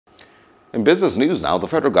In business news now, the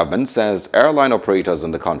federal government says airline operators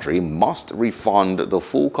in the country must refund the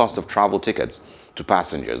full cost of travel tickets to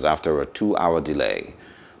passengers after a 2-hour delay.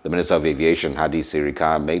 The Minister of Aviation, Hadi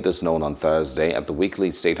Sirika, made this known on Thursday at the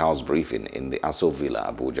weekly State House briefing in the Aso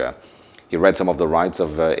Villa, Abuja. He read some of the rights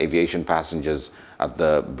of aviation passengers at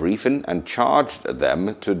the briefing and charged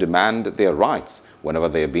them to demand their rights whenever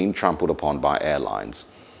they are being trampled upon by airlines.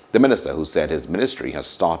 The minister, who said his ministry has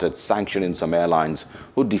started sanctioning some airlines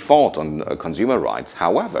who default on consumer rights,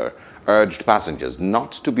 however, urged passengers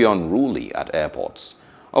not to be unruly at airports.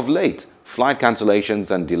 Of late, flight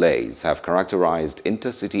cancellations and delays have characterized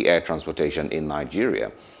intercity air transportation in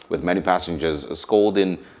Nigeria, with many passengers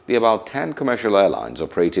scolding the about 10 commercial airlines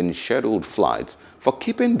operating scheduled flights for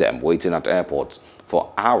keeping them waiting at airports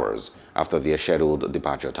for hours after their scheduled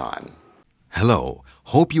departure time. Hello,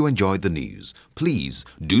 hope you enjoyed the news. Please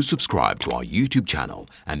do subscribe to our YouTube channel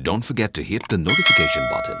and don't forget to hit the notification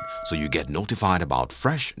button so you get notified about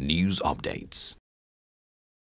fresh news updates.